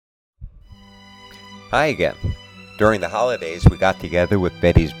Hi again. During the holidays, we got together with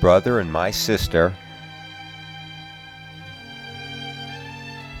Betty's brother and my sister.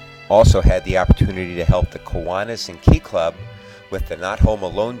 Also had the opportunity to help the Kiwanis and Key Club with the Not Home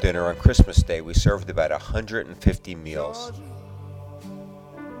Alone dinner on Christmas Day. We served about 150 meals.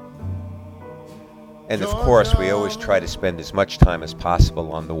 And of course, we always try to spend as much time as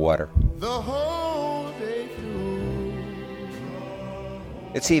possible on the water.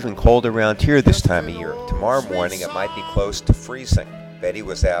 It's even cold around here this time of year. Tomorrow morning it might be close to freezing. Betty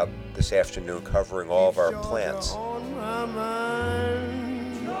was out this afternoon covering all of our plants.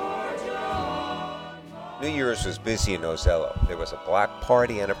 New Year's was busy in Ozello. There was a block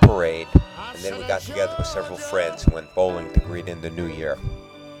party and a parade, and then we got together with several friends who went bowling to greet in the new year.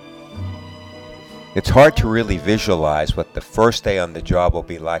 It's hard to really visualize what the first day on the job will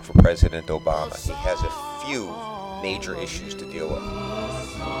be like for President Obama. He has a few major issues to deal with.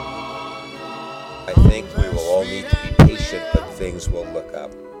 I think we will all need to be patient, but things will look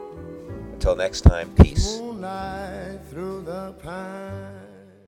up. Until next time, peace.